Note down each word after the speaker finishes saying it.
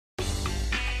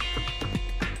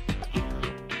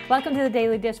Welcome to the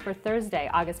Daily Dish for Thursday,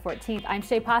 August 14th. I'm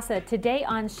Shay Pausa. Today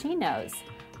on She Knows,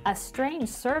 a strange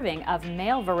serving of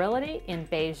male virility in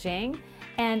Beijing,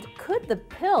 and could the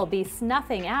pill be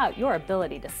snuffing out your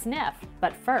ability to sniff?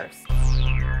 But first,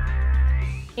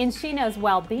 in She Knows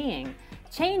well-being,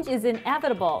 change is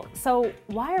inevitable, so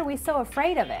why are we so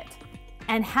afraid of it?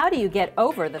 And how do you get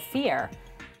over the fear?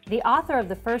 The author of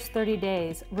The First 30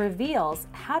 Days reveals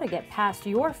how to get past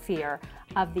your fear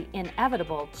of the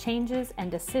inevitable changes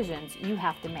and decisions you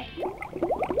have to make.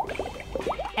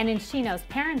 And in She Knows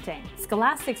Parenting,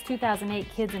 Scholastic's 2008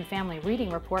 Kids and Family Reading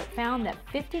Report found that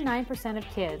 59% of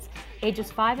kids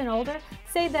ages 5 and older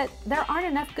say that there aren't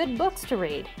enough good books to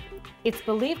read. It's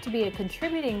believed to be a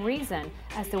contributing reason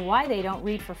as to why they don't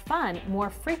read for fun more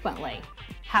frequently.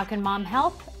 How can mom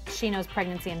help? She Knows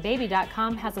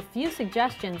PregnancyAndBaby.com has a few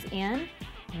suggestions in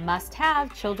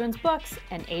Must-Have Children's Books,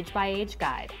 an Age-by-Age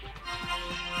Guide.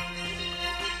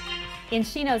 In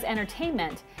She Knows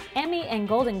Entertainment, Emmy and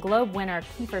Golden Globe winner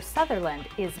Keifer Sutherland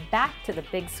is back to the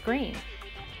big screen.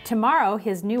 Tomorrow,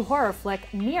 his new horror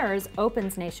flick Mirrors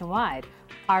opens nationwide.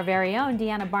 Our very own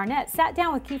Deanna Barnett sat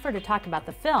down with Keifer to talk about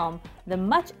the film, the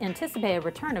much-anticipated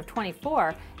return of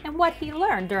 24, and what he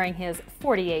learned during his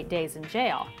 48 days in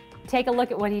jail. Take a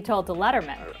look at what he told to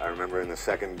Letterman. I remember in the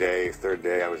third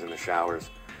day, I was in the showers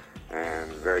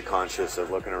and very conscious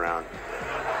of looking around.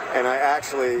 And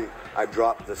I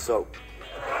dropped the soap.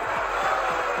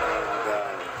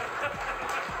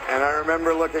 And I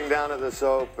remember looking down at the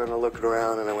soap and I looked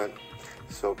around and I went,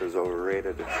 soap is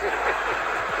overrated.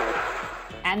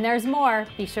 And there's more.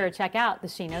 Be sure to check out the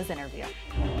She Knows interview.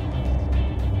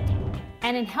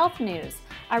 And in health news,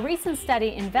 a recent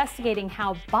study investigating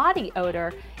how body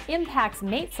odor impacts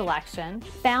mate selection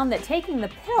found that taking the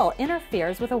pill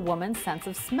interferes with a woman's sense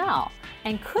of smell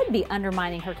and could be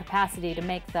undermining her capacity to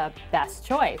make the best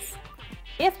choice.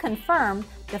 If confirmed,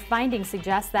 the findings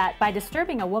suggest that by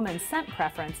disturbing a woman's scent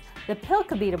preference, the pill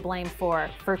could be to blame for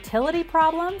fertility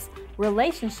problems,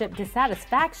 relationship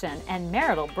dissatisfaction, and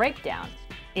marital breakdown.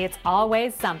 It's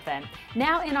always something.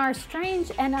 Now in our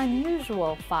strange and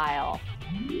unusual file.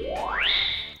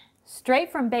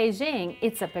 Straight from Beijing,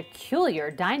 it's a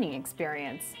peculiar dining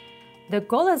experience. The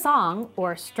Golazong,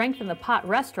 or Strength in the Pot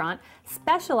restaurant,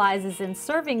 specializes in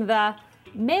serving the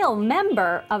male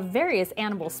member of various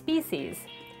animal species.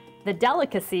 The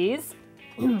delicacies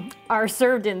are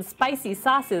served in spicy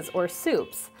sauces or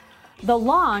soups. The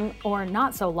long, or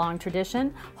not so long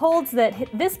tradition, holds that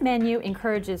this menu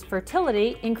encourages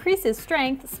fertility, increases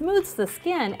strength, smooths the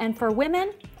skin, and for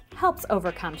women, helps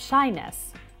overcome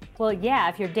shyness. Well, yeah,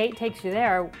 if your date takes you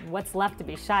there, what's left to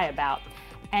be shy about?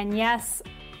 And yes,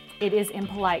 it is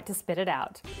impolite to spit it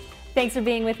out. Thanks for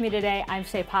being with me today. I'm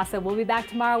Shay Pausa. We'll be back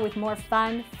tomorrow with more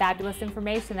fun, fabulous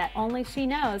information that only she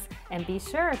knows. And be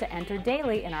sure to enter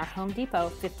daily in our Home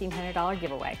Depot $1,500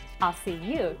 giveaway. I'll see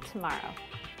you tomorrow.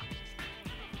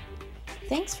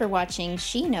 Thanks for watching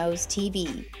She Knows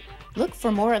TV. Look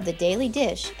for more of the Daily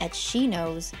Dish at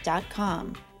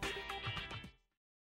sheknows.com.